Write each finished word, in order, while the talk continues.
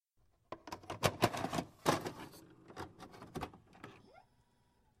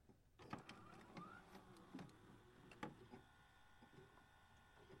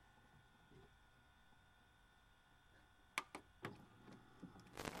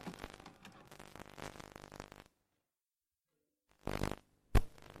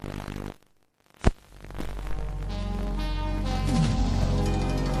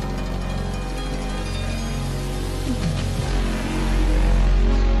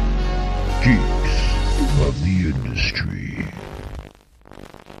Geeks of the industry.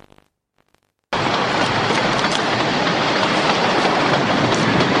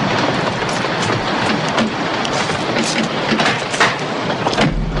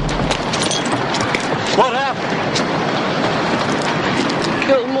 What happened?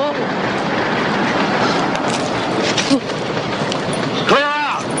 Killed Mama. Clear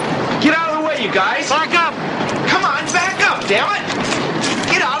out! Get out of the way, you guys! Back up! Come on, back up, damn it!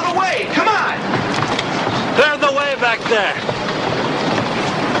 Get out of the way, come on! Clear the way back there!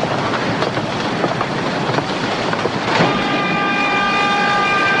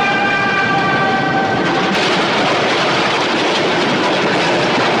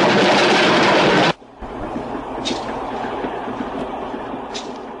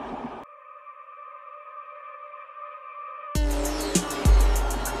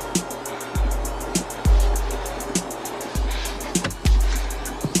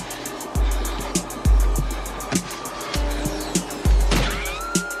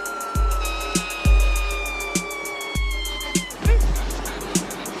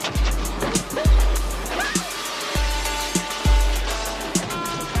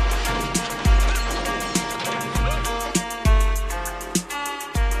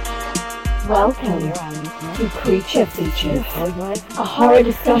 Welcome to Creature Features, a horror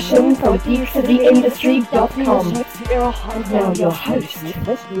discussion from geeksoftheindustry.com. Now your host,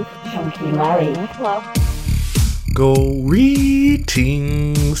 Chunky Larry.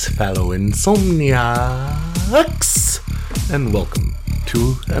 Greetings, fellow insomniacs, and welcome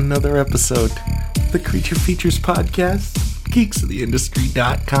to another episode of the Creature Features podcast,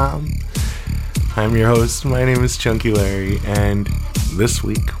 geeksoftheindustry.com. I'm your host, my name is Chunky Larry, and this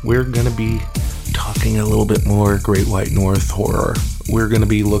week we're going to be talking a little bit more Great White North horror. We're going to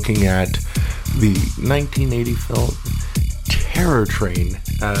be looking at the 1980 film Terror Train.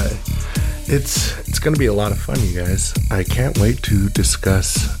 It's going to be a lot of fun, you guys. I can't wait to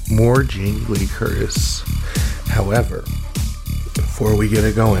discuss more Jamie Lee Curtis. However, before we get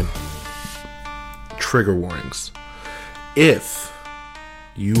it going, trigger warnings. If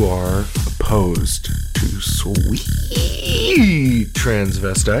you are opposed to sweet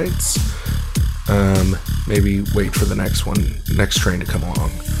transvestites, maybe wait for the next train to come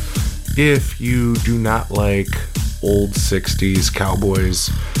along. If you do not like old 60s cowboys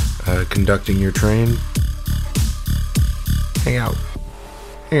conducting your train, hang out.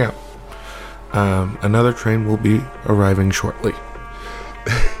 Another train will be arriving shortly.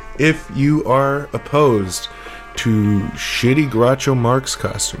 If you are opposed to shitty Groucho Marx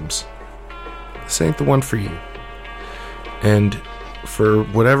costumes, this ain't the one for you. And for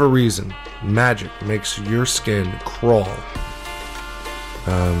whatever reason, magic makes your skin crawl.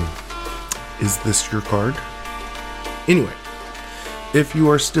 Is this your card? Anyway, if you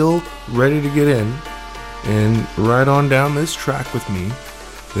are still ready to get in and ride on down this track with me,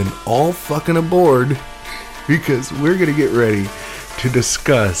 then all fucking aboard, because we're gonna get ready to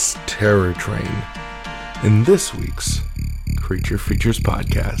discuss Terror Train in this week's Creature Features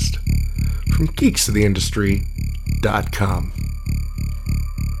podcast from geeksoftheindustry.com.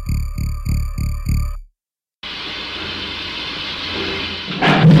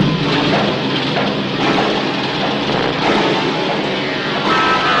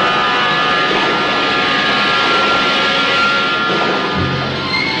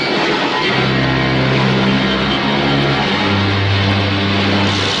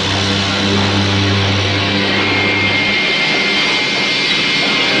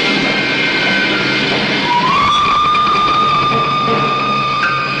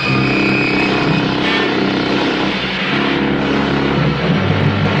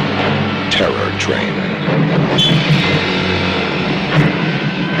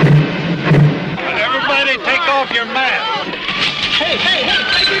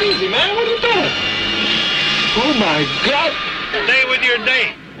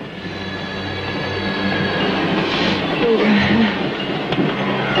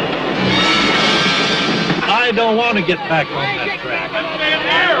 I don't want to get back on that track.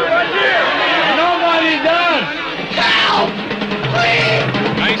 Nobody does! Help! Please!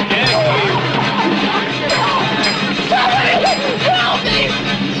 Nice gang. Somebody help me!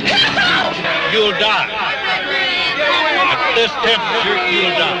 Help! You'll die. At this temperature,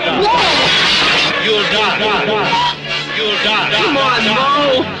 you'll die. You'll die. You'll die. Come on,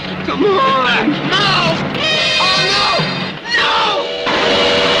 Mo! Come on! No! Oh, no! No!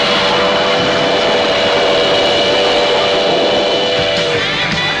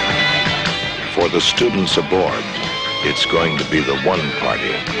 For the students aboard, it's going to be the one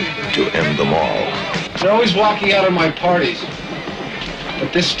party to end them all. They're always walking out of my parties.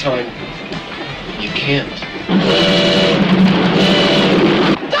 But this time, You can't.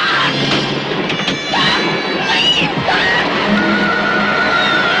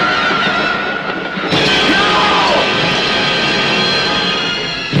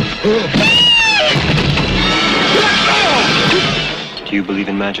 Do you believe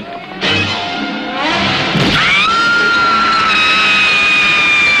in magic?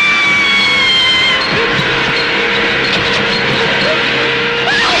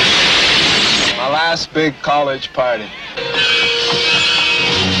 My last big college party.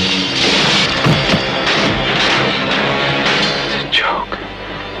 It's a joke.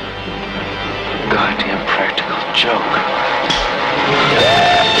 Goddamn practical joke.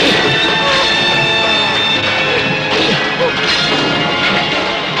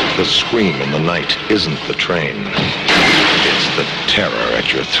 The scream in the night isn't the train. It's the terror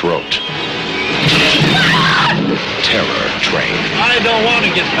at your throat. Terror Train. I don't want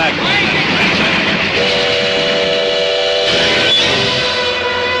to get back on that.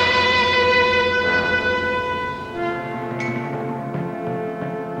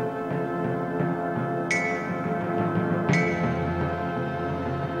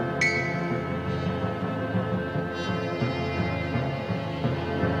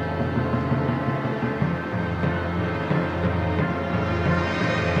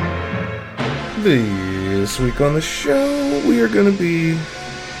 This week on the show, we are going to be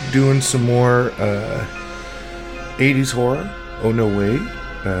doing some more 80s horror. Oh, no, wait.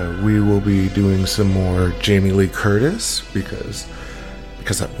 We will be doing some more Jamie Lee Curtis because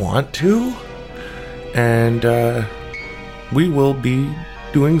I want to. And we will be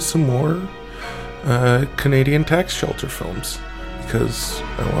doing some more Canadian tax shelter films because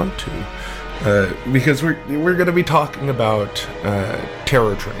I want to. Because we're going to be talking about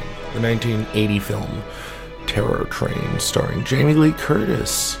Terror Train. The 1980 film Terror Train, starring Jamie Lee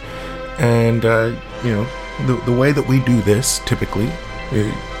Curtis. And, the way that we do this, typically,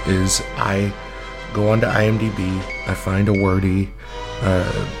 is I go onto IMDb, I find a wordy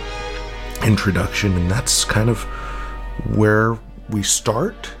introduction, and that's kind of where we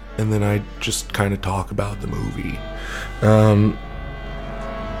start, and then I just kind of talk about the movie.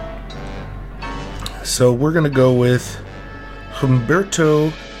 So we're going to go with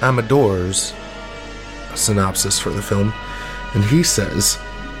Humberto Amador's synopsis for the film, and he says,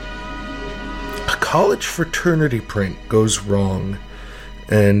 a college fraternity prank goes wrong,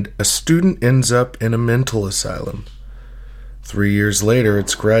 and a student ends up in a mental asylum. 3 years later,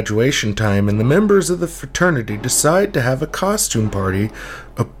 it's graduation time, and the members of the fraternity decide to have a costume party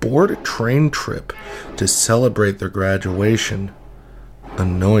aboard a train trip to celebrate their graduation.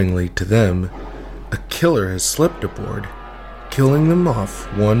 Unknowingly to them, a killer has slipped aboard, killing them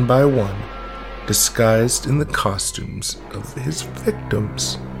off one by one, disguised in the costumes of his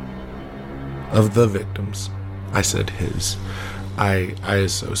victims. Of the victims. I said his. I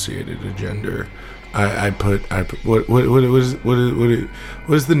associated a gender. I put what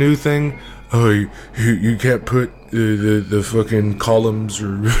is the new thing? Oh, you can't put the fucking columns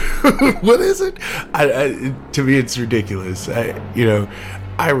or what is it? To me it's ridiculous.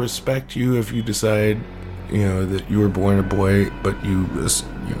 I respect you if you decide that you were born a boy, but you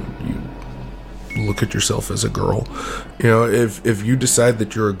look at yourself as a girl. If you decide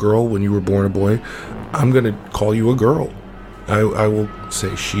that you're a girl when you were born a boy, I'm gonna call you a girl. I will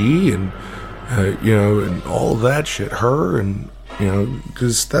say she and and all of that shit, her, and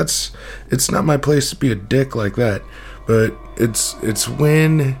because it's not my place to be a dick like that. But it's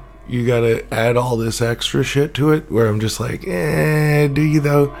when you gotta add all this extra shit to it where I'm just like, do you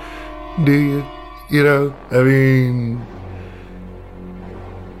though? Do you? I mean,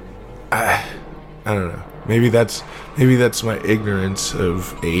 I don't know. Maybe that's my ignorance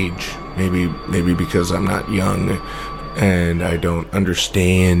of age. Maybe because I'm not young and I don't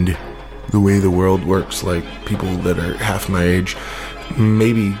understand the way the world works like people that are half my age.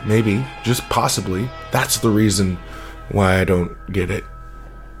 Maybe, just possibly, that's the reason why I don't get it.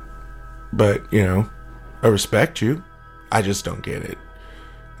 But, I respect you. I just don't get it.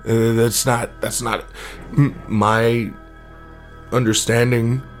 That's not my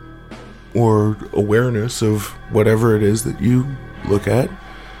understanding or awareness of whatever it is that you look at.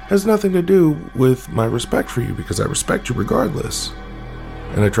 Has nothing to do with my respect for you, because I respect you regardless.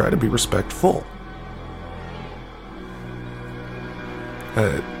 And I try to be respectful.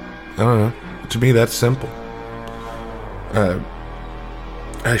 I don't know. To me, that's simple.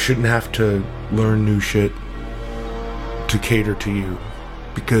 I shouldn't have to learn new shit to cater to you.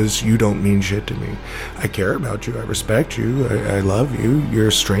 because you don't mean shit to me. I care about you. I respect you. I love you. You're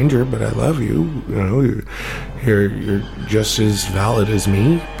a stranger, but I love you. You know, you're just as valid as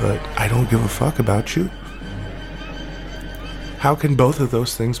me, but I don't give a fuck about you. How can both of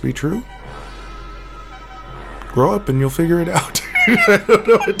those things be true? Grow up and you'll figure it out. I don't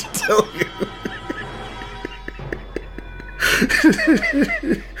know what to tell you.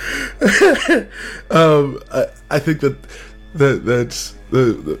 I think that's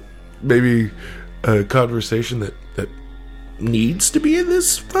the maybe a conversation that needs to be in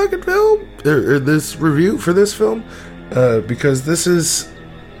this fucking film or this review for this film, because this is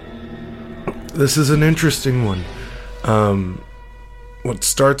an interesting one. What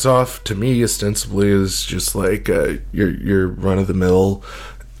starts off to me ostensibly is just like your run-of-the-mill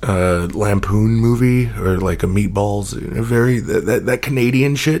Lampoon movie, or like a Meatballs, very that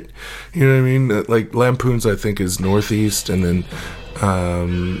Canadian shit, you know what I mean? Like Lampoon's, I think, is Northeast, and then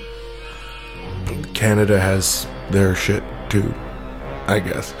Canada has their shit too, I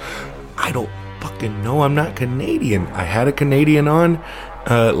guess. I don't fucking know. I'm not Canadian. I had a Canadian on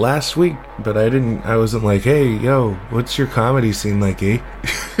last week, but I wasn't like, hey, yo, what's your comedy scene like, eh?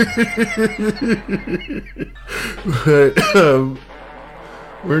 But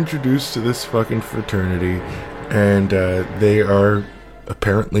we're introduced to this fucking fraternity, and they are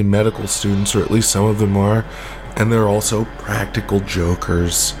apparently medical students, or at least some of them are, and they're also practical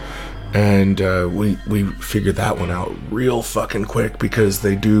jokers. And we figured that one out real fucking quick, because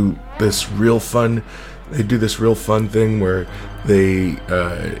they do this real fun thing where they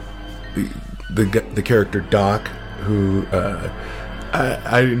the character Doc, who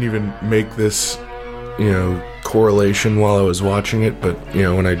I didn't even make this, you know, correlation while I was watching it, but you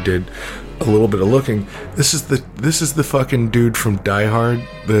know, when I did a little bit of looking, this is the fucking dude from Die Hard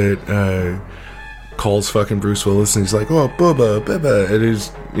that calls fucking Bruce Willis, and he's like, oh, Bubba, and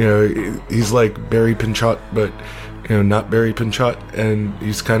he's like Barry Pinchot, but you know, not Barry Pinchot, and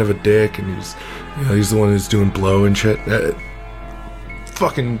he's kind of a dick, and he's the one who's doing blow and shit.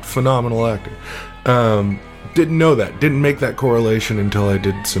 Fucking phenomenal actor. Didn't know that, didn't make that correlation until I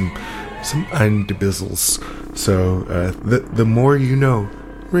did some Eindebizzles. So the more you know,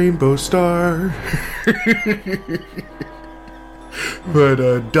 Rainbow Star.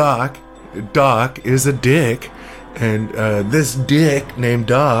 But Doc is a dick, and this dick named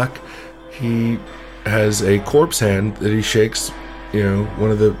Doc, he has a corpse hand that he shakes, you know,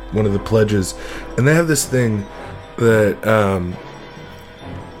 one of the pledges, and they have this thing that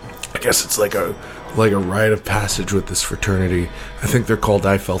I guess it's like a rite of passage with this fraternity. I think they're called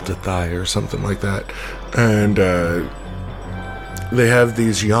I Felt a Thigh or something like that, and they have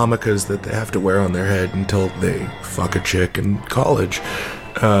these yarmulkes that they have to wear on their head until they fuck a chick in college.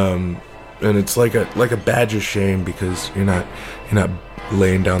 And it's like a badge of shame, because you're not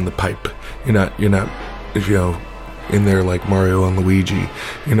laying down the pipe. You're not if you know, in there like Mario and Luigi.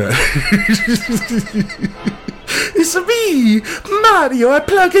 You know, it's me, Mario. I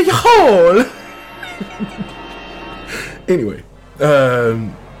plug a hole. Anyway,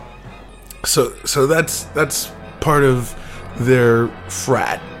 so that's part of their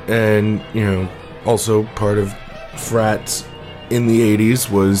frat, and you know, also part of frats in the 80s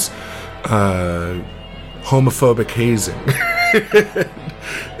was homophobic hazing.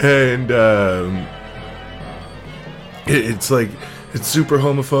 And it's super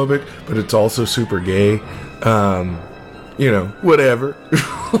homophobic, but it's also super gay. You know, whatever.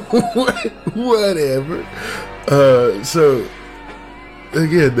 Whatever. So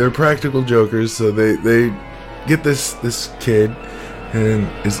again, they're practical jokers, so they get this kid, and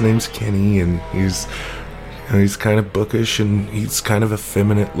his name's Kenny, and he's kind of bookish, and he's kind of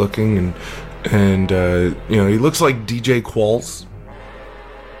effeminate looking, and you know, he looks like DJ Qualls.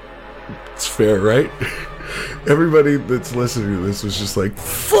 It's fair, right? Everybody that's listening to this was just like,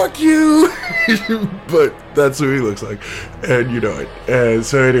 fuck you. But that's who he looks like, and you know it. And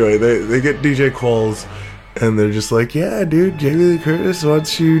so anyway, they get DJ Qualls, and they're just like, yeah, dude, Jamie Lee Curtis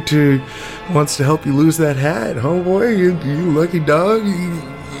wants to help you lose that hat, homeboy. You lucky dog.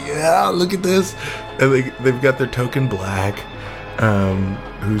 Yeah, look at this. And they've got their token black,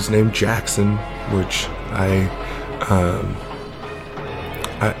 who's named Jackson, which I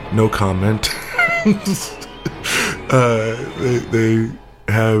no comment. They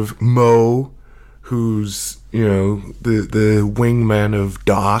have Mo, who's, you know, the wingman of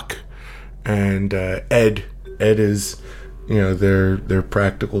Doc, and Ed is, you know, their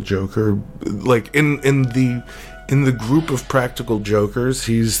practical joker. Like in the group of practical jokers,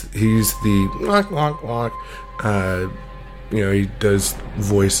 he's the walk. You know, he does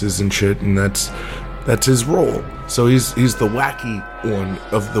voices and shit, and that's That's his role. So he's the wacky one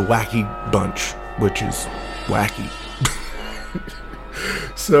of the wacky bunch, which is wacky.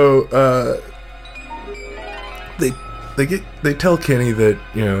 So they tell Kenny that,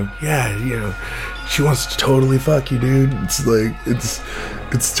 she wants to totally fuck you, dude. It's like it's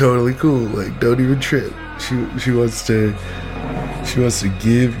totally cool. Like, don't even trip. She wants to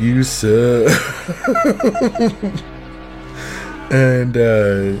give you some. And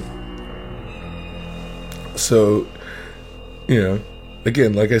so,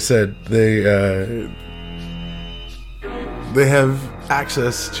 again, like I said, they have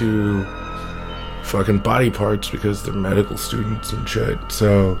access to fucking body parts because they're medical students and shit.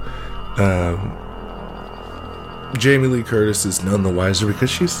 So Jamie Lee Curtis is none the wiser because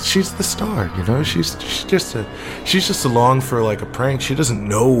she's the star, she's just along for like a prank. She doesn't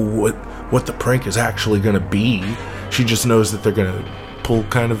know what the prank is actually gonna be. She just knows that they're gonna pull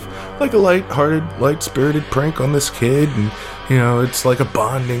kind of like a light-hearted, light-spirited prank on this kid, and it's like a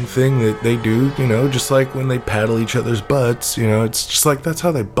bonding thing that they do, just like when they paddle each other's butts, it's just like that's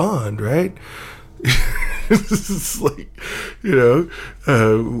how they bond, right? It's like,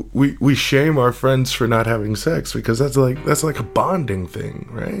 we shame our friends for not having sex because that's like a bonding thing,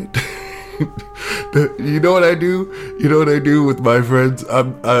 right? You know what I do? You know what I do with my friends?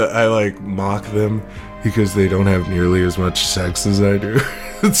 I like mock them because they don't have nearly as much sex as I do.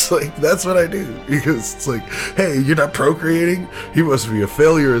 It's like, that's what I do, because it's like, hey, you're not procreating? You must be a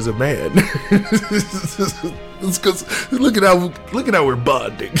failure as a man. It's because look at how we're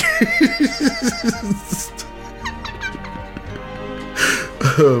bonding.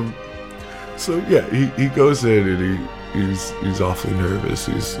 So yeah, he goes in and he's awfully nervous.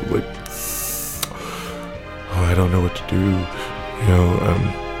 He's like, I don't know what to do.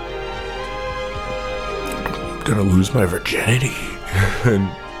 I'm gonna lose my virginity.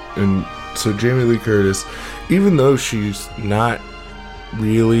 and so Jamie Lee Curtis, even though she's not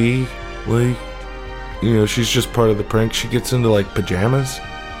really like, she's just part of the prank, she gets into like pajamas,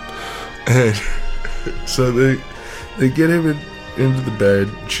 and so they get him into the bed.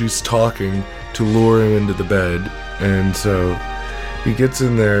 She's talking to lure him into the bed, and so he gets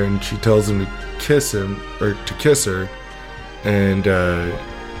in there and she tells him to kiss her, and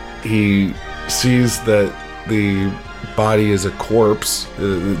he sees that the body is a corpse.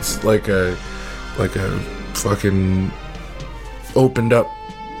 It's like a fucking opened up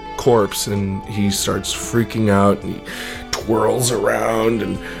corpse, and he starts freaking out, and he twirls around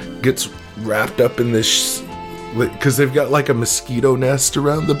and gets wrapped up in this, because they've got like a mosquito nest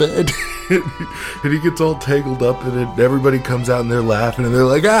around the bed. And he gets all tangled up in it. Everybody comes out and they're laughing, and they're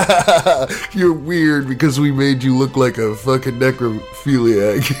like, you're weird because we made you look like a fucking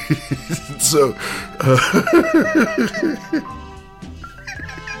necrophiliac. So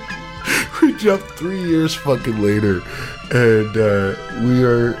we jump 3 years fucking later, and we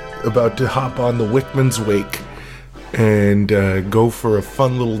are about to hop on the Wickman's Wake and go for a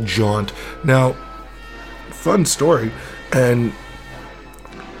fun little jaunt. Now, fun story, and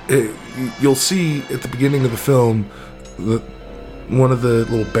you'll see at the beginning of the film that one of the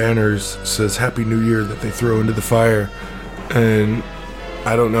little banners says Happy New Year that they throw into the fire, and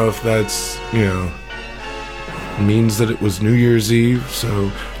I don't know if that's, means that it was New Year's Eve, so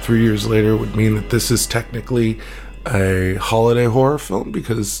 3 years later would mean that this is technically a holiday horror film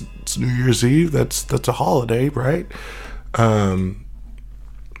because it's New Year's Eve. That's a holiday, right? I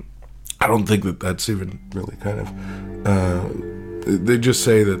don't think that that's even really kind of they just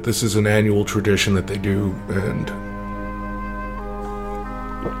say that this is an annual tradition that they do. And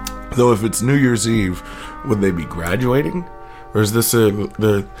though if it's New Year's Eve, would they be graduating, or is this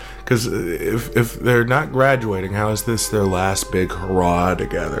because if they're not graduating, how is this their last big hurrah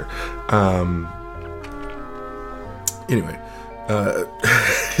together? Anyway,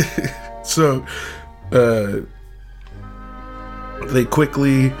 so they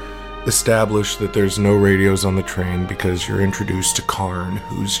quickly establish that there's no radios on the train because you're introduced to Karn,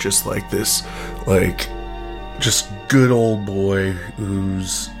 who's just like this, like, just good old boy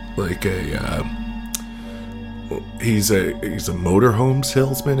who's like he's a motorhome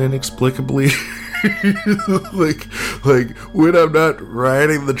salesman inexplicably. like when I'm not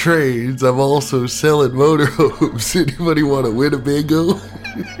riding the trains, I'm also selling motorhomes. Anybody want to win a bingo?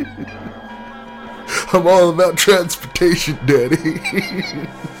 I'm all about transportation, daddy.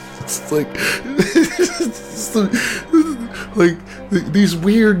 It's like these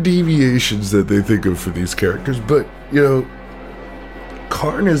weird deviations that they think of for these characters, but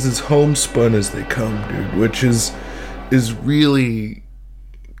Karn is as homespun as they come, dude, which is really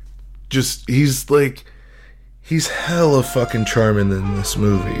just, he's hella fucking charming in this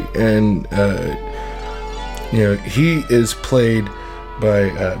movie, and he is played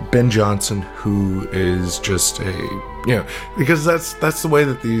by Ben Johnson, who is just because that's the way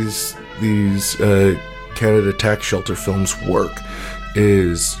that these Canada Tax Shelter films work,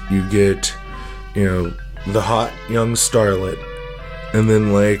 is you get, the hot young starlet, and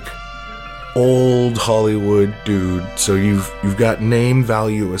then like old Hollywood dude, so you've got name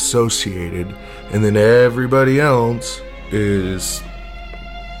value associated, and then everybody else is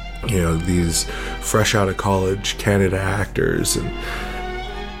these fresh out of college Canada actors, and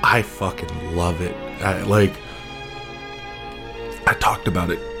I fucking love it. I talked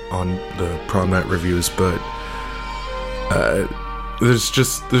about it on the Prom Night reviews, but there's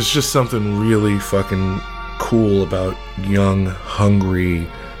just something really fucking cool about young, hungry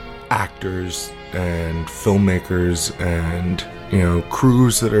actors and filmmakers and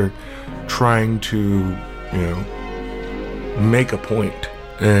crews that are trying to make a point.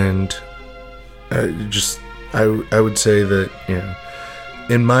 And I would say that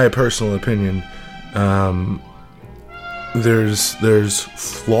in my personal opinion, there's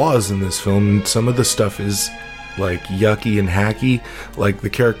flaws in this film. Some of the stuff is like yucky and hacky. Like the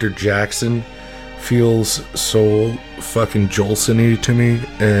character Jackson feels so fucking Jolson-y to me,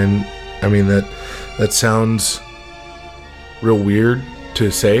 and I mean that sounds real weird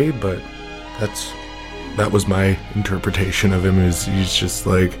to say, but that was my interpretation of him. Is he's just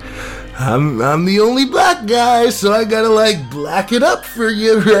like, I'm the only black guy, so I gotta like black it up for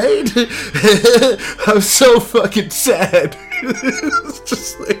you, right? I'm so fucking sad. It's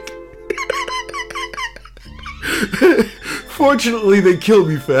just like, fortunately they kill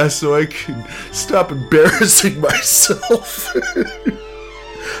me fast so I can stop embarrassing myself.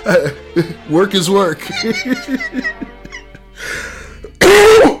 Work is work.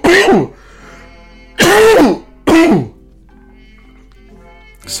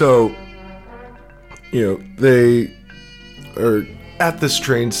 So, they are at this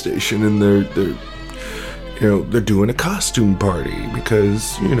train station, and they're doing a costume party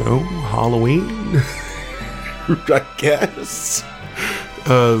because, Halloween, I guess.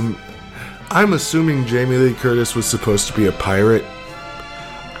 I'm assuming Jamie Lee Curtis was supposed to be a pirate.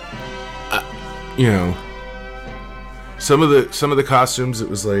 Some of the costumes, it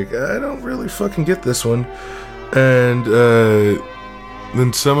was like, I don't really fucking get this one. And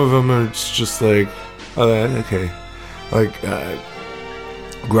then some of them are just like, oh, okay. Like,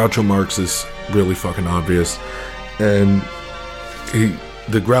 Groucho Marx is really fucking obvious. And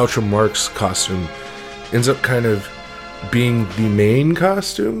the Groucho Marx costume ends up kind of being the main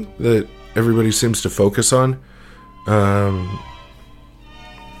costume that everybody seems to focus on. And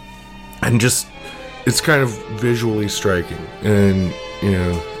just, it's kind of visually striking. And,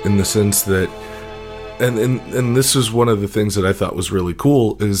 in the sense that, and this is one of the things that I thought was really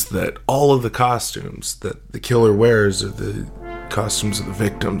cool, is that all of the costumes that the killer wears are the costumes of the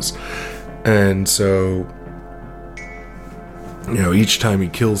victims. And so, each time he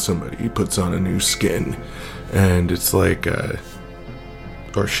kills somebody, he puts on a new skin. And it's like,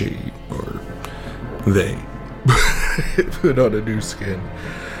 or she, or they put on a new skin.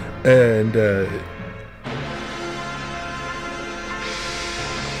 And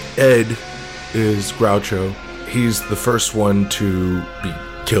Ed is Groucho. He's the first one to be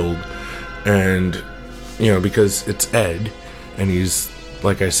killed, and because it's Ed, and he's,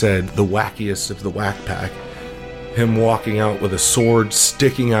 like I said, the wackiest of the whack pack. Him walking out with a sword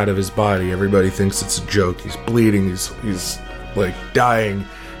sticking out of his body, everybody thinks it's a joke. He's bleeding, he's like dying,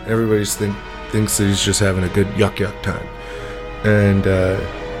 and everybody thinks that he's just having a good yuck time. And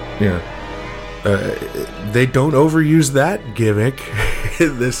they don't overuse that gimmick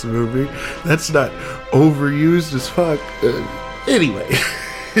in this movie. That's not overused as fuck. Anyway,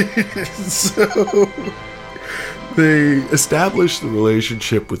 so they establish the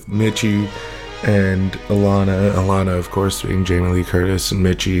relationship with Mitchie and Alana. Alana, of course, being Jamie Lee Curtis, and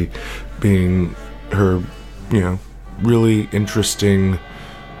Mitchie being her, really interesting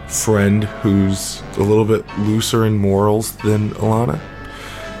friend who's a little bit looser in morals than Alana.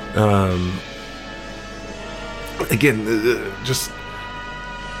 Again, just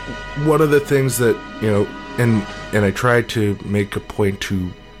one of the things that, and I try to make a point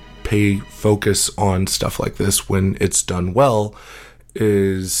to pay focus on stuff like this when it's done well,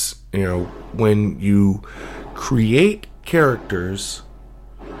 is, when you create characters,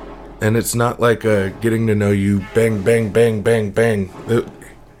 and it's not like a getting to know you, bang, bang, bang, bang, bang.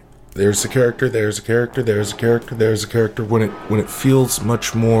 There's a character, there's a character, there's a character, there's a character. When it feels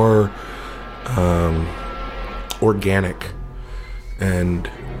much more organic and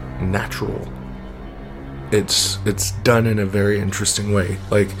natural, it's done in a very interesting way.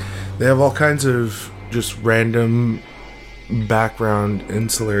 Like, they have all kinds of just random background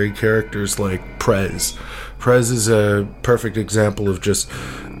ancillary characters like Prez. Prez is a perfect example of just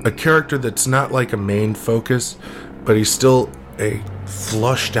a character that's not like a main focus, but he's still a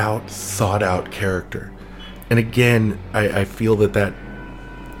flushed out, thought out character. And again, I feel that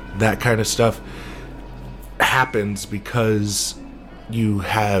kind of stuff happens because you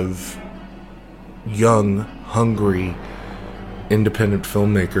have young, hungry, independent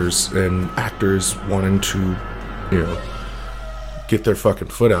filmmakers and actors wanting to, get their fucking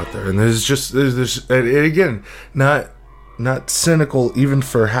foot out there. And there's and again, not cynical even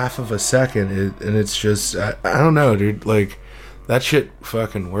for half of a second. And it's just, I don't know, dude. Like, that shit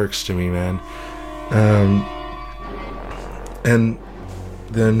fucking works to me, man. And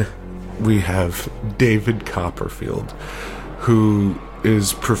then we have David Copperfield, who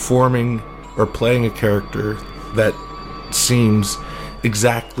is performing or playing a character that seems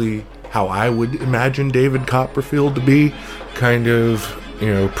exactly how I would imagine David Copperfield to be. Kind of,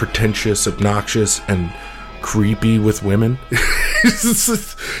 pretentious, obnoxious, and creepy with women.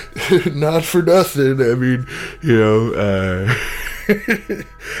 Not for nothing. I mean,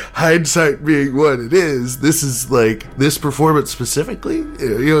 hindsight being what it is, this is like, this performance specifically,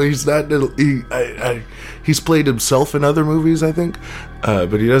 he's not, he's played himself in other movies, I think,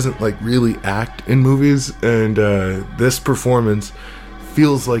 but he doesn't like really act in movies, and this performance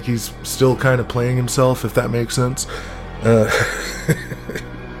feels like he's still kind of playing himself, if that makes sense.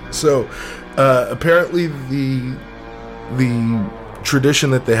 So apparently the tradition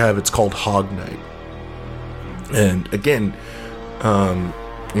that they have, it's called Hog Night, and again,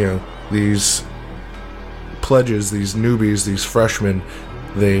 these pledges, these newbies, these freshmen,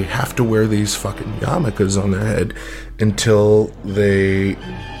 they have to wear these fucking yarmulkes on their head until they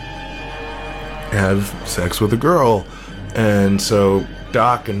have sex with a girl. And so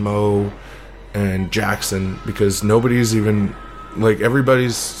Doc and Mo and Jackson, because nobody's even, like,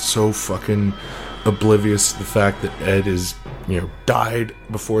 everybody's so fucking oblivious to the fact that Ed is, died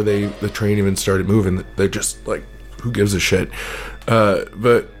before the train even started moving, that they're just like, who gives a shit?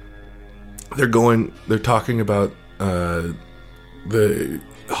 But they're talking about the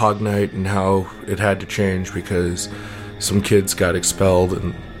Hog Night and how it had to change because some kids got expelled,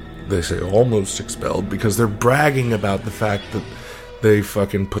 and they say almost expelled, because they're bragging about the fact that they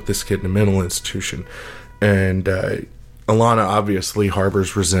fucking put this kid in a mental institution. And Alana obviously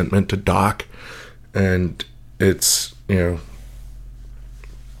harbors resentment to Doc, and it's,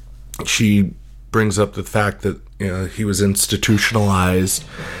 she brings up the fact that he was institutionalized,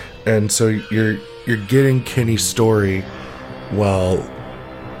 and so you're getting Kenny's story, while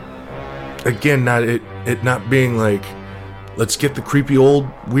again not being like, let's get the creepy old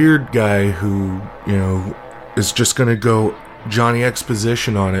weird guy who is just gonna go Johnny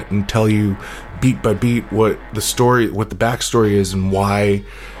Exposition on it and tell you beat by beat what the backstory is and why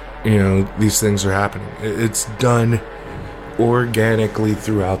these things are happening. It's done organically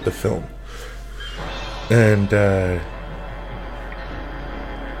throughout the film. And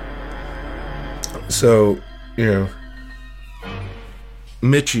so,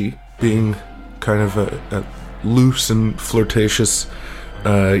 Mitchie, being kind of a loose and flirtatious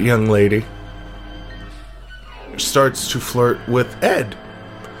young lady, starts to flirt with Ed.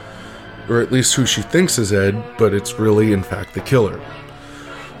 Or at least who she thinks is Ed, but it's really, in fact, the killer.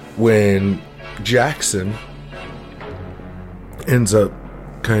 When Jackson ends up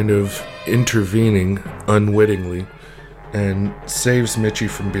kind of intervening unwittingly and saves Mitchie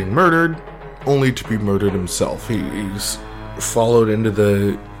from being murdered, only to be murdered himself. He's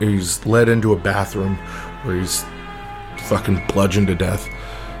led into a bathroom where he's fucking bludgeoned to death.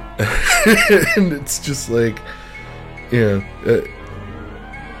 And it's just like,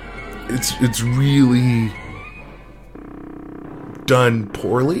 it's really done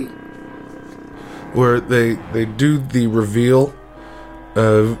poorly, where they do the reveal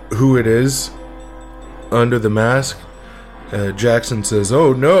of who it is under the mask. Jackson says,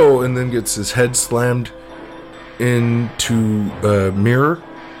 "Oh no," and then gets his head slammed into a mirror.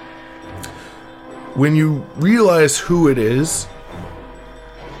 When you realize who it is,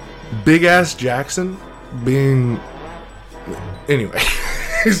 big ass Jackson being, anyway.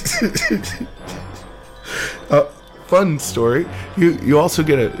 Fun story. You also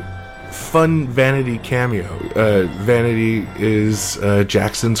get a fun Vanity cameo. Vanity is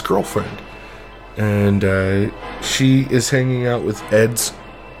Jackson's girlfriend, and she is hanging out with Ed's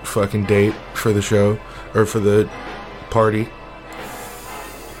fucking date for the show, or for the party,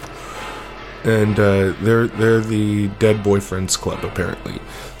 and they're the Dead Boyfriends Club, apparently.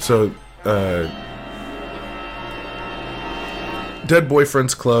 So Dead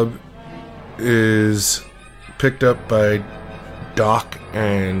Boyfriends Club is picked up by Doc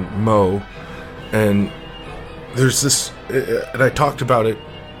and Mo, and there's this, and I talked about it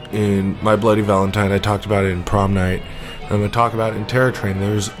in My Bloody Valentine, I talked about it in Prom Night, and I'm going to talk about it in Terror Train.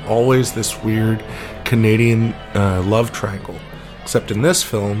 There's always this weird Canadian love triangle, except in this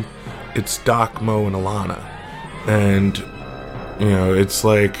film, it's Doc, Mo, and Alana, and, you know, it's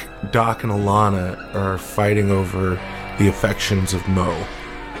like Doc and Alana are fighting over the affections of Mo,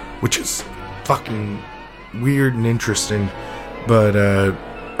 which is fucking weird and interesting, but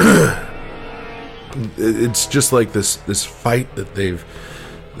it's just like this fight that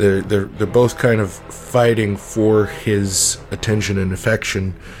they're both kind of fighting for his attention and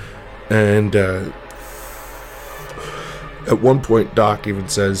affection, and at one point Doc even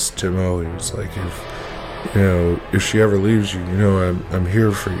says to Mo, he's like, if she ever leaves you, I'm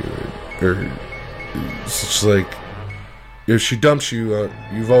here for you, or it's just like, if she dumps you,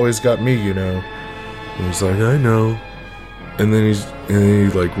 you've always got me, And he's like, I know. And then he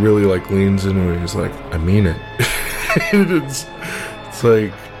like really like leans into it. And he's like, I mean it. it's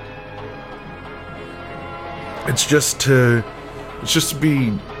like, it's just to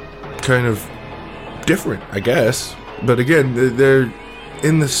be kind of different, I guess. But again, they're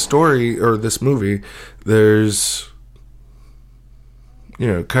in this story or this movie. There's,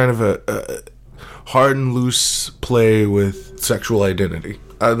 kind of a hard and loose play with sexual identity.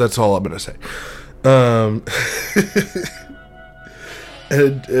 That's all I'm gonna say. And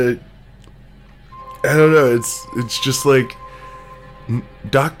I don't know. It's just like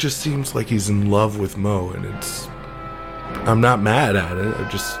Doc just seems like he's in love with Mo, and I'm not mad at it.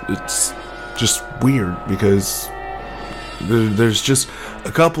 It's just weird because there's just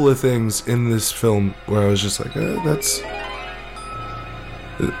a couple of things in this film where I was just like, that's.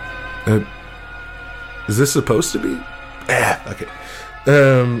 Is this supposed to be? Okay.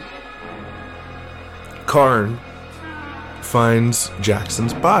 Karn finds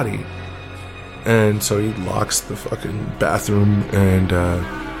Jackson's body, and so he locks the fucking bathroom, and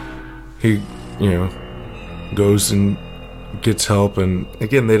he, goes and gets help, and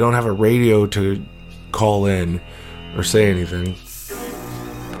again, they don't have a radio to call in or say anything,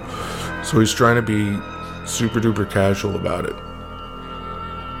 so he's trying to be super duper casual about it.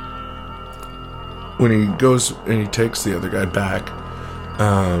 When he goes and he takes the other guy back,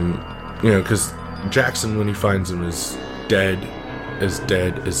 because Jackson, when he finds him, is dead,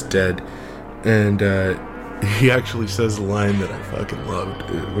 and he actually says a line that I fucking loved,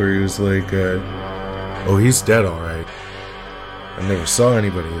 where he was like, oh, he's dead, alright. I never saw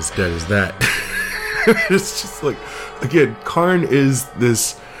anybody as dead as that. It's just like, again, Karn is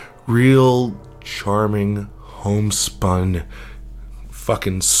this real charming, homespun,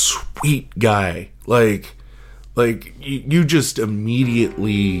 fucking sweet guy. Like you just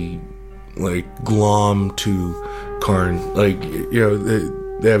immediately like glom to Karn. Like,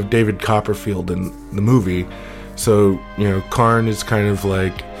 they have David Copperfield in the movie, so Karn is kind of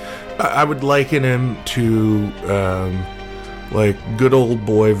like, I would liken him to like good old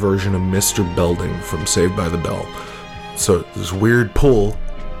boy version of Mr. Belding from Saved by the Bell. So this weird pull,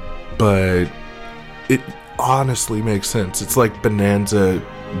 but it honestly makes sense. It's like Bonanza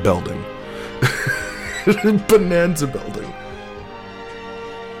Belding. Bonanza Belding.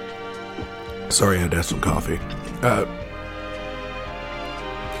 Sorry, I had to have some coffee.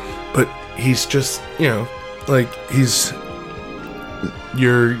 But he's just, like, he's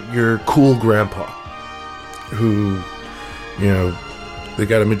your cool grandpa who, they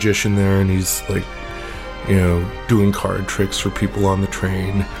got a magician there, and he's like, doing card tricks for people on the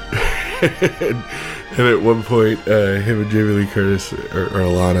train. and at one point, him and Jamie Lee Curtis or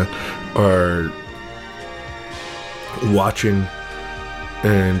Alana are watching,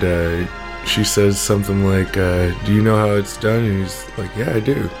 and she says something like, do you know how it's done? And he's like, yeah, I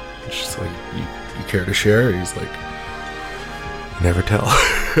do. And she's like, you care to share? And he's like, never tell.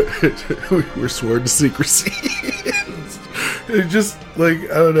 We're sworn to secrecy. It just, like,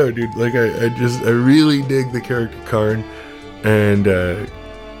 I don't know, dude. Like, I really dig the character Karn, and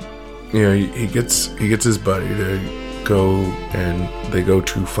he gets his buddy to go, and they go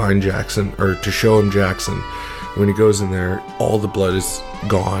to find Jackson, or to show him Jackson. When he goes in there, all the blood is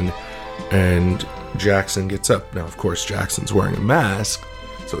gone, and Jackson gets up. Now, of course, Jackson's wearing a mask,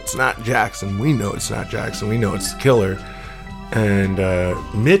 so it's not Jackson. We know it's not Jackson. We know it's the killer. And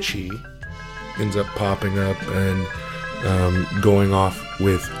Mitchie ends up popping up and going off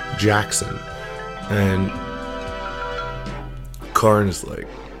with Jackson. And Karn is like,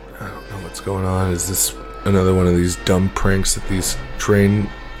 I don't know what's going on. Is this another one of these dumb pranks that these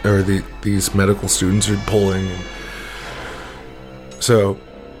these medical students are pulling? And so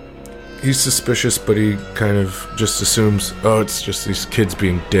he's suspicious, but he kind of just assumes, oh, it's just these kids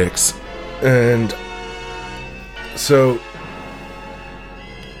being dicks. And so,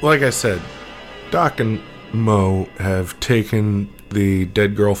 like I said, Doc and Mo have taken the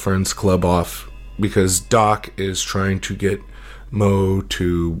dead girlfriend's club off because Doc is trying to get Mo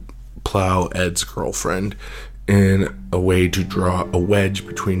to plow Ed's girlfriend in a way to draw a wedge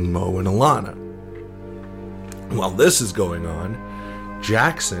between Mo and Alana. While this is going on,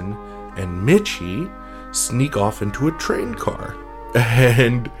 Jackson and Mitchie sneak off into a train car.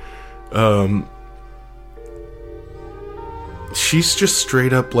 And she's just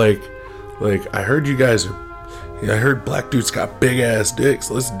straight up like, I heard you guys are, I heard black dudes got big ass dicks,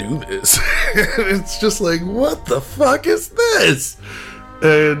 let's do this. It's just like, what the fuck is this?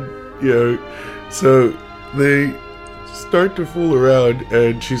 And, so they start to fool around,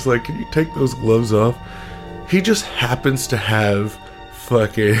 and she's like, can you take those gloves off? He just happens to have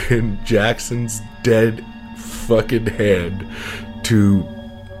fucking Jackson's dead fucking hand to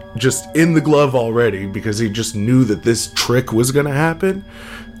just in the glove already, because he just knew that this trick was gonna happen.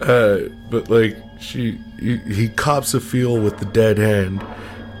 But like he cops a feel with the dead hand,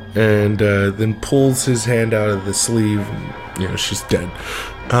 and then pulls his hand out of the sleeve, and she's dead.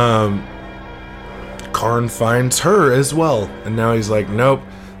 Karn finds her as well, and now he's like, nope,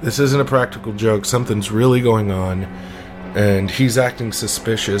 this isn't a practical joke, something's really going on. And he's acting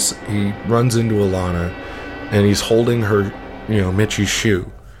suspicious. He runs into Alana, and he's holding her, Mitchie's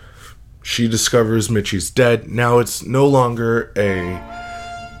shoe. She discovers Mitchie's dead. Now it's no longer a,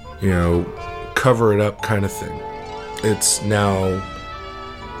 cover it up kind of thing. It's now,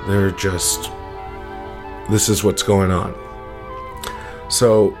 this is what's going on.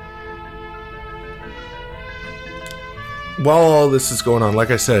 So, while all this is going on,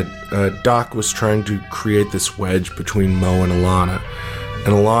 like I said, Doc was trying to create this wedge between Mo and Alana.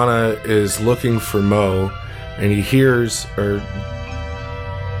 And Alana is looking for Mo, and he hears,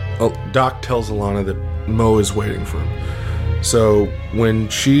 Doc tells Alana that Mo is waiting for him. So when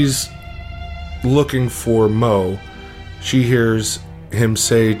she's looking for Mo, she hears him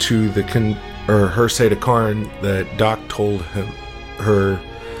say to her say to Karn that Doc told her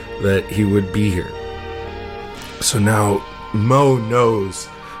that he would be here. So now Mo knows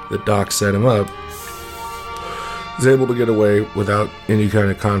that Doc set him up. He's able to get away without any kind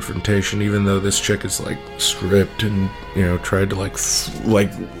of confrontation, even though this chick is like stripped and tried to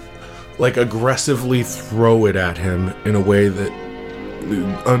like aggressively throw it at him in a way that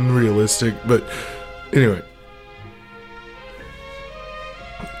unrealistic. But anyway,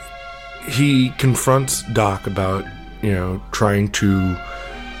 he confronts Doc about trying to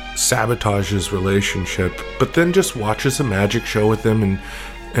sabotage his relationship, but then just watches a magic show with him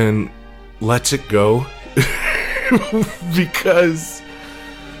and lets it go. Because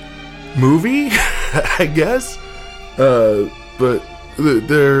movie, I guess. But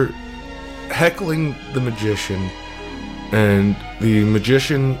they're heckling the magician, and the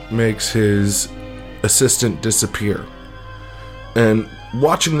magician makes his assistant disappear. And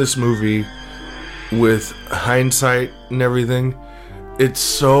watching this movie with hindsight and everything, it's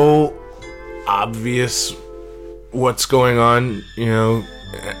so obvious what's going on,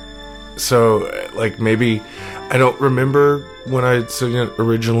 so like maybe I don't remember when I'd seen it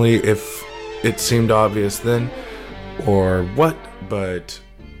originally if it seemed obvious then or what, but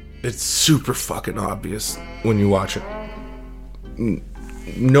it's super fucking obvious when you watch it,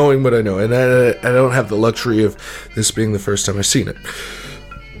 knowing what I know. And I don't have the luxury of this being the first time I've seen it,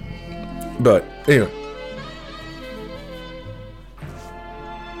 but anyway,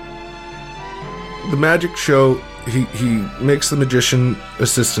 the magic show, he makes the magician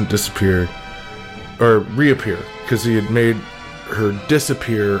assistant disappear or reappear, because he had made her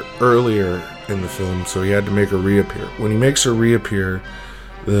disappear earlier in the film, so he had to make her reappear. When he makes her reappear,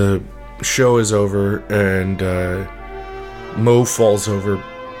 the show is over, and Mo falls over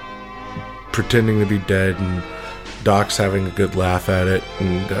pretending to be dead, and Doc's having a good laugh at it,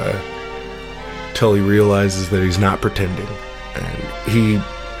 and till he realizes that he's not pretending, and he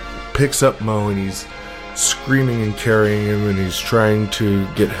picks up Mo, and he's screaming and carrying him, and he's trying to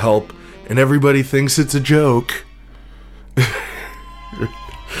get help, and everybody thinks it's a joke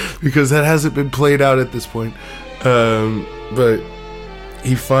because that hasn't been played out at this point. But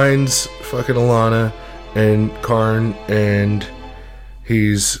he finds fucking Alana and Karn, and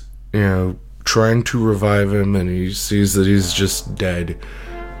he's trying to revive him, and he sees that he's just dead,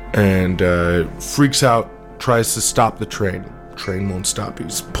 and freaks out, tries to stop the train. Train won't stop.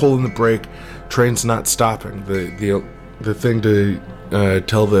 He's pulling the brake. Train's not stopping. The thing to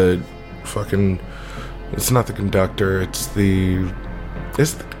tell the fucking, it's not the conductor, it's the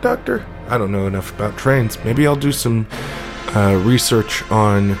Is the conductor? I don't know enough about trains. Maybe I'll do some research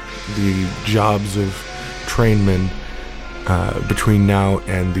on the jobs of trainmen between now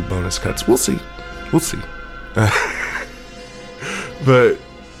and the bonus cuts. We'll see. But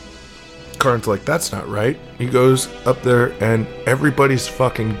Karn's like, that's not right. He goes up there and everybody's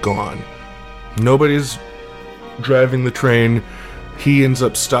fucking gone. Nobody's driving the train. He ends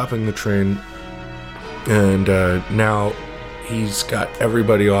up stopping the train, and now he's got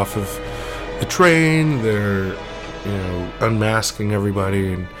everybody off of the train. They're, unmasking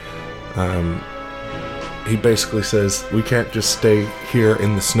everybody, and he basically says, we can't just stay here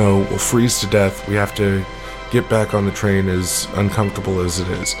in the snow. We'll freeze to death. We have to get back on the train, as uncomfortable as it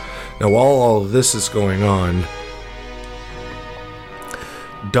is. Now, while all of this is going on,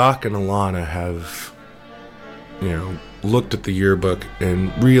 Doc and Alana have, looked at the yearbook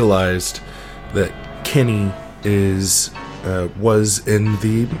and realized that Kenny was in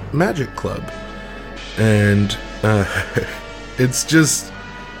the Magic Club. And it's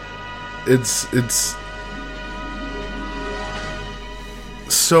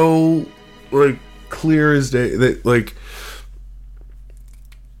so, like, clear as day that, like,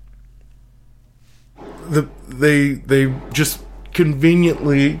 they just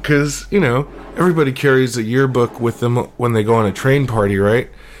conveniently, because everybody carries a yearbook with them when they go on a train party, right?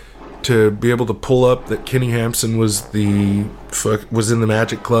 To be able to pull up that Kenny Hampson was in the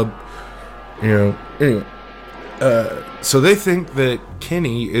Magic Club, Anyway, so they think that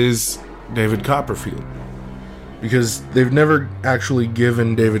Kenny is David Copperfield, because they've never actually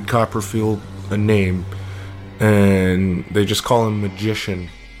given David Copperfield a name, and they just call him Magician.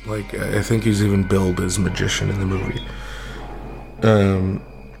 Like, I think he's even billed as Magician in the movie.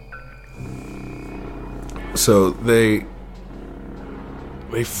 So they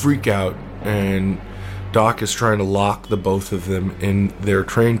freak out, and Doc is trying to lock the both of them in their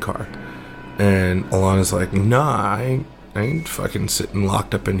train car. And Alana's like, nah, I ain't fucking sitting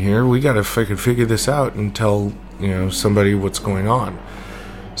locked up in here. We gotta fucking figure this out and tell, somebody what's going on.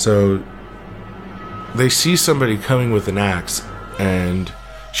 So they see somebody coming with an axe, and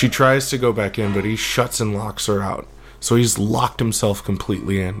she tries to go back in, but he shuts and locks her out. So he's locked himself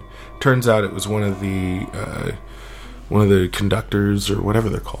completely in. Turns out it was one of the conductors, or whatever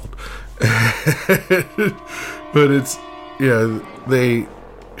they're called. But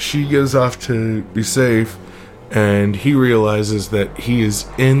she goes off to be safe, and he realizes that he is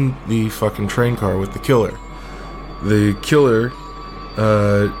in the fucking train car with the killer. The killer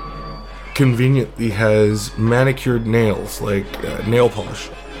conveniently has manicured nails, like nail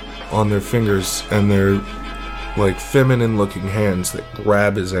polish, on their fingers, and they're like feminine looking hands that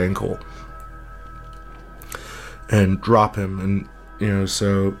grab his ankle and drop him. And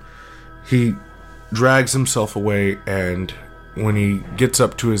so he drags himself away, and when he gets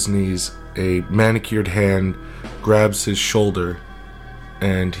up to his knees, a manicured hand grabs his shoulder,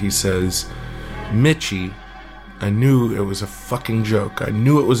 and he says, Mitchie, I knew it was a fucking joke. I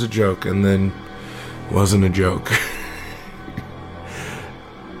knew it was a joke, and then it wasn't a joke.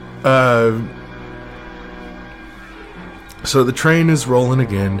 So the train is rolling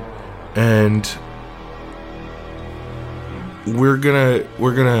again, and we're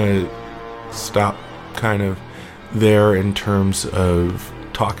gonna stop kind of there in terms of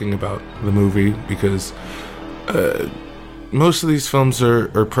talking about the movie, because most of these films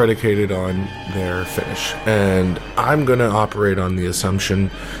are predicated on their finish, and I'm gonna operate on the assumption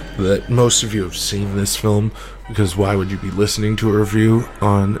that most of you have seen this film, because why would you be listening to a review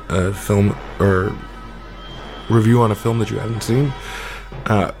on a film, or review on a film that you haven't seen?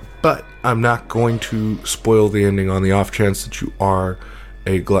 But I'm not going to spoil the ending on the off chance that you are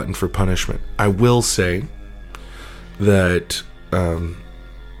a glutton for punishment. I will say that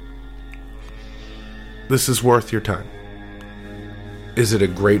this is worth your time. Is it a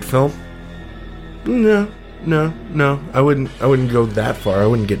great film? No. I wouldn't go that far. I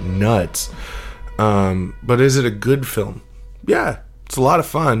wouldn't get nuts. But is it a good film? Yeah, it's a lot of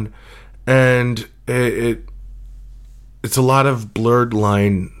fun, and it's a lot of blurred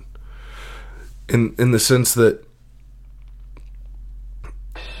line in the sense that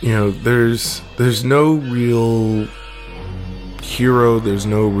there's no real hero, there's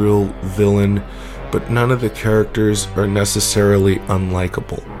no real villain, but none of the characters are necessarily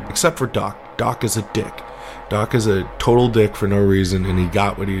unlikable, except for Doc. Doc is a dick. Doc is a total dick for no reason, and he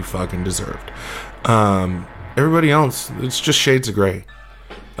got what he fucking deserved. Everybody else, it's just shades of gray.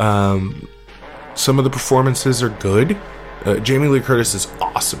 Some of the performances are good. Jamie Lee Curtis is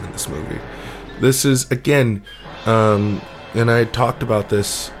awesome in this movie. This is, again, and I talked about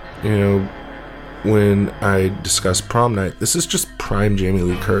this, when I discuss Prom Night, this is just prime Jamie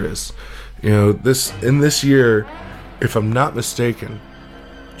Lee Curtis. You know, this year, if I'm not mistaken,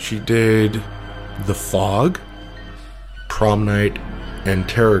 she did The Fog, Prom Night, and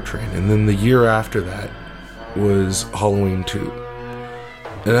Terror Train. And then the year after that was Halloween 2.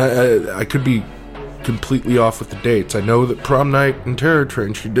 And I could be completely off with the dates. I know that Prom Night and Terror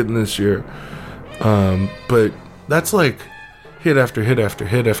Train she did in this year. But that's like hit after hit after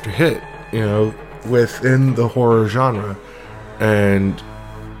hit after hit, you know, within the horror genre. And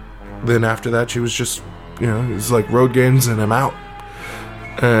then after that, she was just, you know, it was like Road Games and I'm out.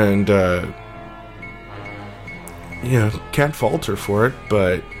 And, you know, can't fault her for it,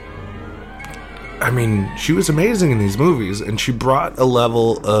 but I mean, she was amazing in these movies, and she brought a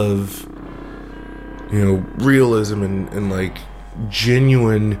level of, you know, realism and like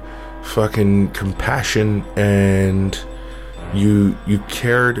genuine fucking compassion, and you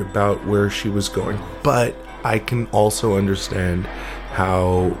cared about where she was going. But I can also understand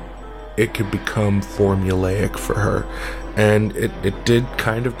how it could become formulaic for her, and it did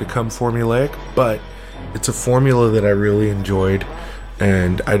kind of become formulaic, but it's a formula that I really enjoyed,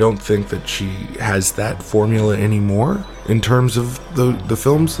 and I don't think that she has that formula anymore in terms of the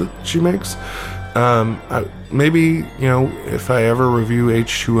films that she makes. Maybe, you know, if I ever review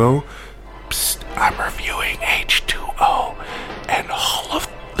H2O, I'm reviewing H2O and all of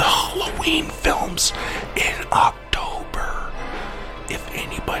the Halloween films in October. If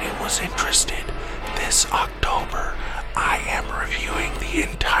anybody was interested, this October, I am reviewing the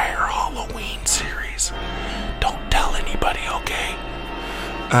entire Halloween series. Don't tell anybody, okay?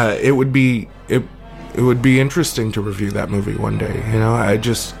 It would be interesting to review that movie one day. You know, I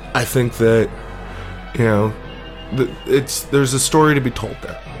think that, you know, there's a story to be told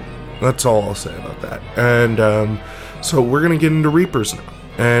there. That's all I'll say about that. And so we're gonna get into Reapers now.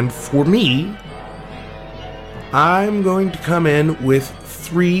 And for me, I'm going to come in with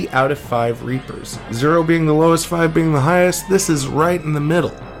 3 out of 5 Reapers. 0 being the lowest, 5 being the highest. This is right in the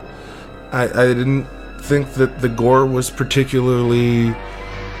middle. I didn't think that the gore was particularly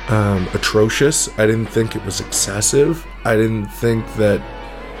atrocious. I didn't think it was excessive. I didn't think that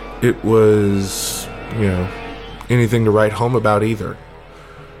it was, you know, anything to write home about either.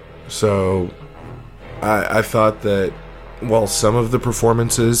 So I thought that while some of the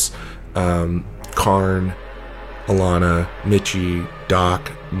performances, Karn, Alana, Mitchie,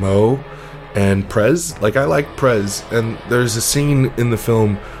 Doc, Mo, and Prez, like, I like Prez, and there's a scene in the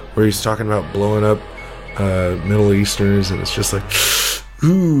film where he's talking about blowing up Middle Easterners, and it's just like,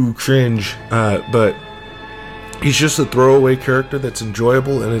 ooh, cringe. But he's just a throwaway character that's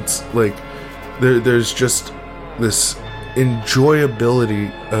enjoyable, and it's like there's just this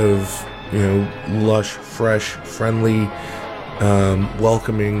enjoyability of, you know, lush, fresh, friendly,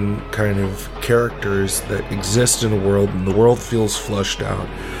 welcoming kind of characters that exist in a world, and the world feels flushed out,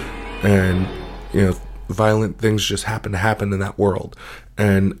 and, you know, violent things just happen to happen in that world,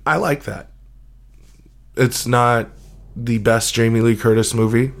 and I like that. It's not the best Jamie Lee Curtis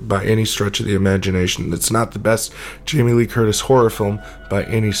movie by any stretch of the imagination. It's not the best Jamie Lee Curtis horror film by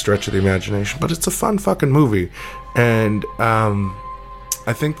any stretch of the imagination, but it's a fun fucking movie. And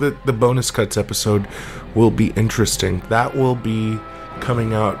I think that the bonus cuts episode will be interesting. That will be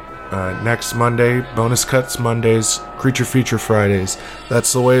coming out next Monday. Bonus cuts Mondays, Creature Feature Fridays.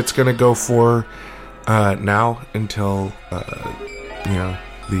 That's the way it's going to go for now until you know,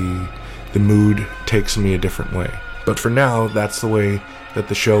 the mood takes me a different way. But for now, that's the way that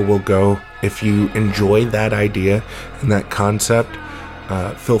the show will go. If you enjoy that idea and that concept,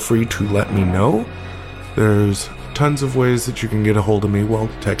 feel free to let me know. There's tons of ways that you can get a hold of me. Well,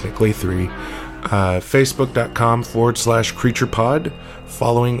 technically 3. Facebook.com/CreaturePod.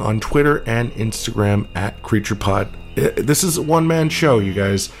 Following on Twitter and Instagram @CreaturePod. This is a one-man show, you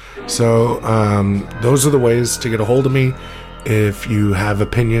guys. So those are the ways to get a hold of me. If you have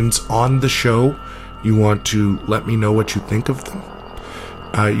opinions on the show, you want to let me know what you think of them.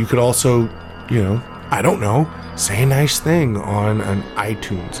 You could also, you know, I don't know, say a nice thing on an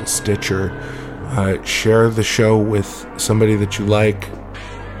iTunes, a Stitcher. Share the show with somebody that you like,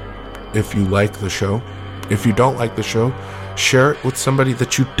 if you like the show. If you don't like the show, share it with somebody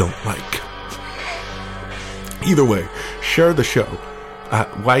that you don't like. Either way, share the show.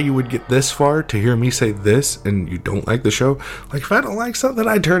 Why you would get this far to hear me say this and you don't like the show? Like, if I don't like something,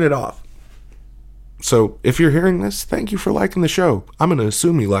 I turn it off. So if you're hearing this, thank you for liking the show. I'm going to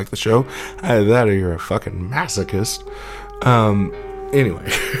assume you like the show. Either that or you're a fucking masochist.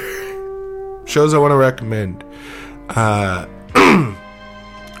 Anyway. Shows I want to recommend.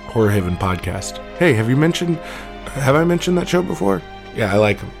 Horror Haven Podcast. Hey, have I mentioned that show before? Yeah, I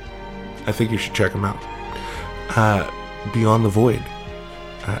like them. I think you should check them out. Beyond the Void.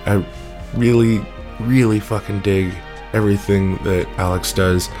 I really, really fucking dig everything that Alex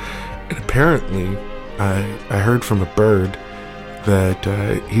does. And apparently, I heard from a bird that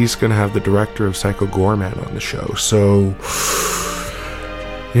he's going to have the director of Psycho Goreman on the show. So,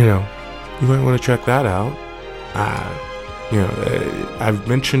 you know, you might want to check that out. I've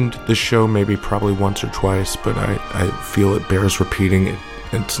mentioned this show probably once or twice, but I feel it bears repeating.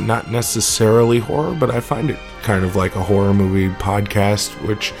 It's not necessarily horror, but I find it kind of like a horror movie podcast,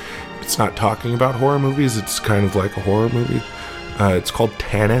 which it's not talking about horror movies. It's kind of like a horror movie. It's called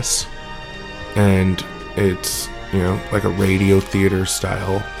Tanis, and it's, like a radio theater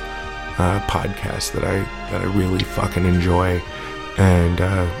style podcast that I really fucking enjoy. And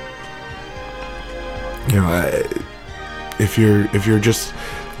if you're just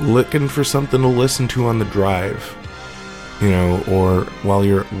looking for something to listen to on the drive, or while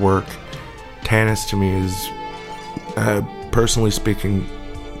you're at work, Tanis to me is, personally speaking,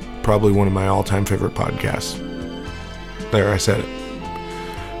 probably one of my all-time favorite podcasts. There, I said it.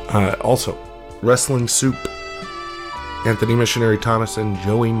 Also, Wrestling Soup, Anthony Missionary Thomas and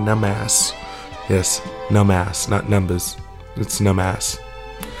Joey Namass. Yes, Namass, not Numbers. It's Namass.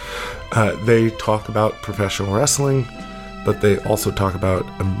 They talk about professional wrestling, but they also talk about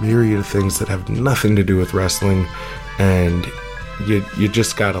a myriad of things that have nothing to do with wrestling, and you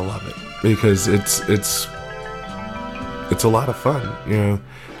just gotta love it, because it's a lot of fun.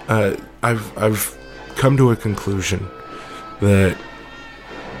 I've come to a conclusion that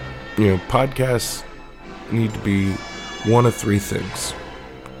podcasts need to be one of three things.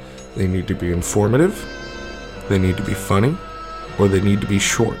 They need to be informative, they need to be funny, or they need to be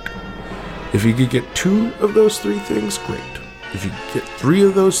short. If you could get two of those three things, great. If you get three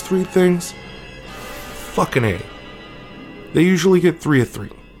of those three things, fucking A. They usually get 3 of 3.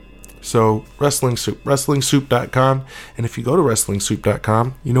 So, Wrestling Soup, WrestlingSoup.com. And if you go to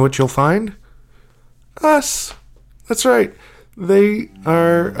WrestlingSoup.com, you know what you'll find? Us. That's right. They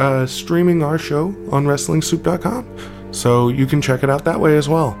are streaming our show on WrestlingSoup.com. So, you can check it out that way as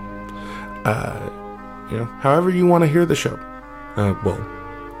well. However you want to hear the show.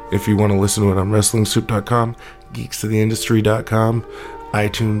 If you want to listen to it on WrestlingSoup.com, GeeksOfTheIndustry.com,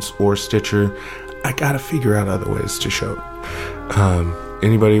 iTunes, or Stitcher, I gotta figure out other ways to show it.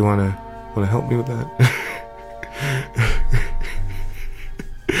 Anybody wanna help me with that?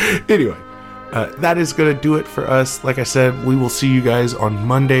 Anyway, that is gonna do it for us. Like I said, we will see you guys on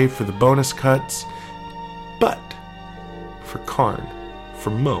Monday for the bonus cuts. But for Karn,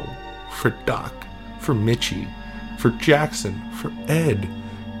 for Mo, for Doc, for Mitchie, for Jackson, for Ed,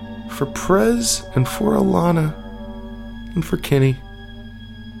 for Prez, and for Alana, and for Kenny,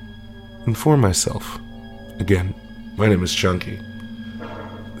 and for myself. Again, my name is Chunky.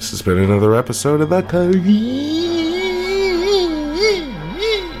 This has been another episode of the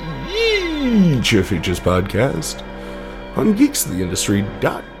Creature Features Podcast on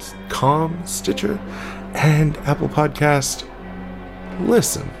GeeksOfTheIndustry.com, Stitcher, and Apple Podcast.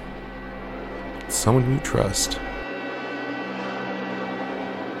 Listen. Someone you trust.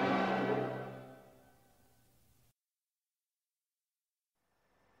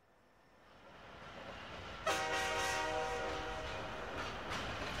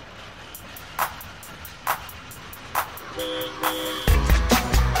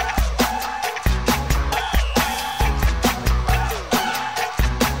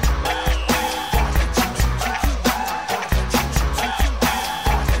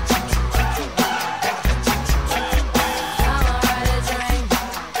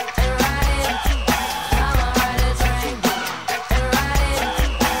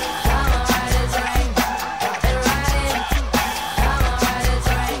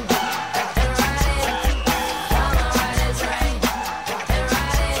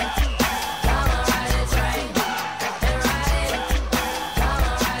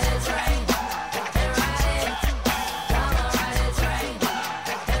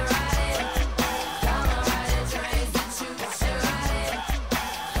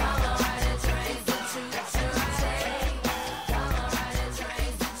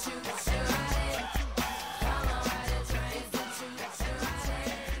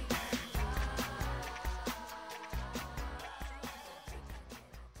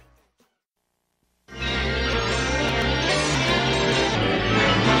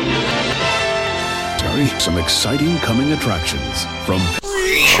 Some exciting coming attractions from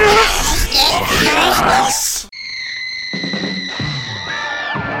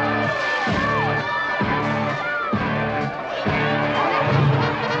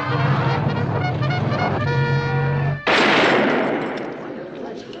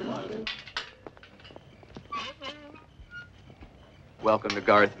welcome to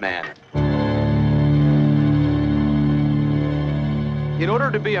Garth Manor. In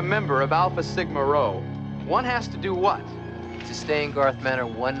order to be a member of Alpha Sigma Rho, one has to do what? To stay in Garth Manor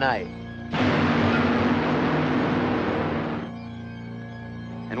one night.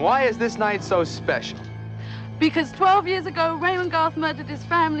 And why is this night so special? Because 12 years ago, Raymond Garth murdered his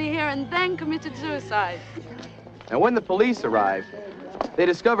family here and then committed suicide. Now, when the police arrived, they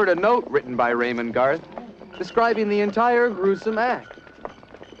discovered a note written by Raymond Garth describing the entire gruesome act.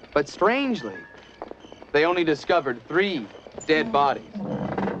 But strangely, they only discovered 3 dead bodies.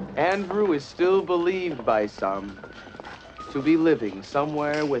 Andrew is still believed by some to be living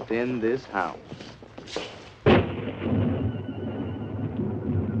somewhere within this house.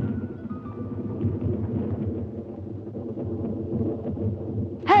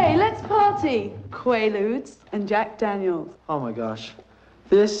 Hey, let's party! Quaaludes and Jack Daniels. Oh my gosh.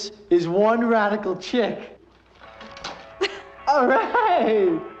 This is one radical chick. All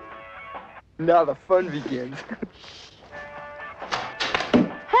right! Now the fun begins.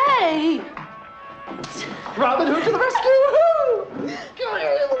 Hey! Robin Hood to the rescue! Woo-hoo! Come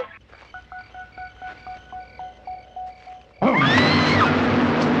here, you little...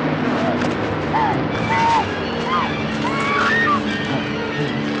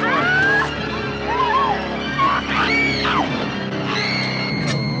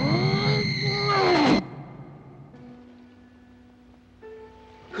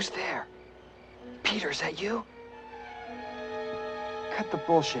 Who's there? Peter, is that you? Cut the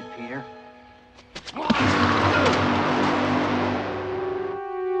bullshit, Peter.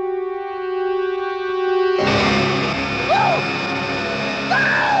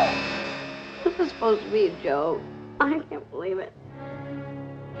 This was supposed to be a joke. I can't believe it.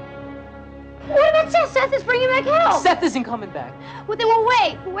 What about Seth? Seth is bringing back help. Seth isn't coming back. Well, then we'll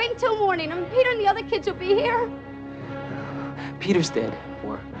wait. We'll wait until morning. And Peter and the other kids will be here. Peter's dead.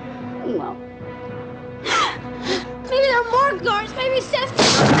 Or... Well. Maybe there are more guards. Maybe Seth...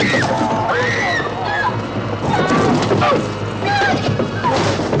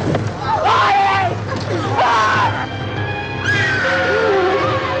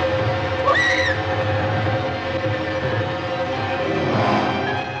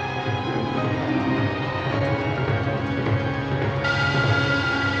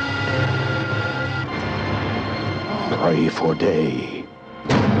 Pray for day,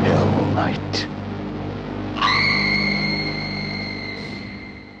 hell night.